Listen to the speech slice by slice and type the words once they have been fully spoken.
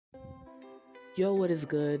Yo, what is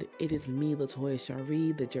good? It is me, Latoya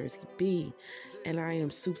Shari, the Jersey Bee, and I am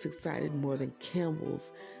super excited more than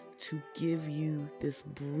Campbell's to give you this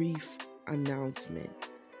brief announcement.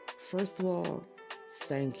 First of all,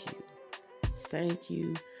 thank you. Thank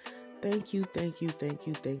you. Thank you, thank you, thank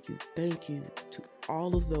you, thank you, thank you to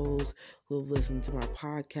all of those who have listened to my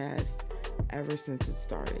podcast ever since it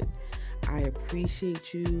started. I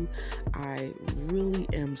appreciate you. I really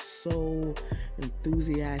am so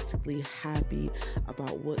enthusiastically happy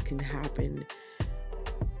about what can happen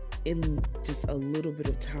in just a little bit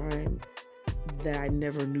of time that I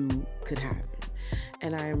never knew could happen.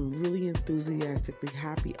 And I am really enthusiastically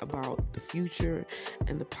happy about the future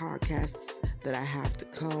and the podcasts that I have to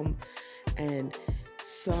come. And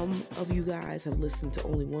some of you guys have listened to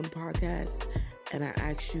only one podcast, and I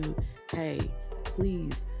ask you, hey,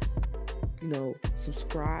 please,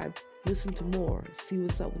 subscribe, listen to more, see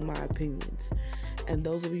what's up with my opinions. And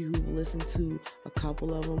those of you who've listened to a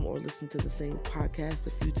couple of them or listened to the same podcast a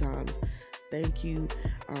few times, thank you.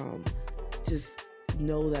 Just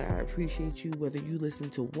know that I appreciate you, whether you listen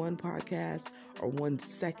to one podcast or 1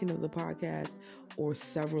 second of the podcast or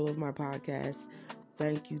several of my podcasts.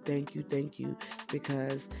 Thank you, thank you, thank you,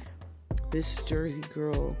 because this Jersey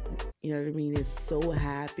girl, is so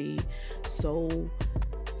happy, so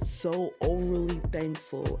overly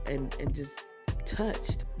thankful and just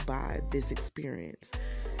touched by this experience.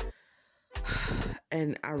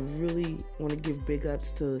 And I really want to give big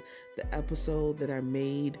ups to the episode that I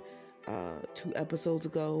made 2 episodes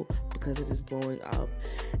ago, because it is blowing up,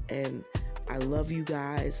 and I love you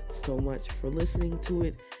guys so much for listening to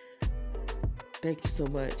it. Thank you so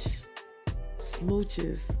much.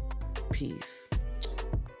 Smooches. Peace.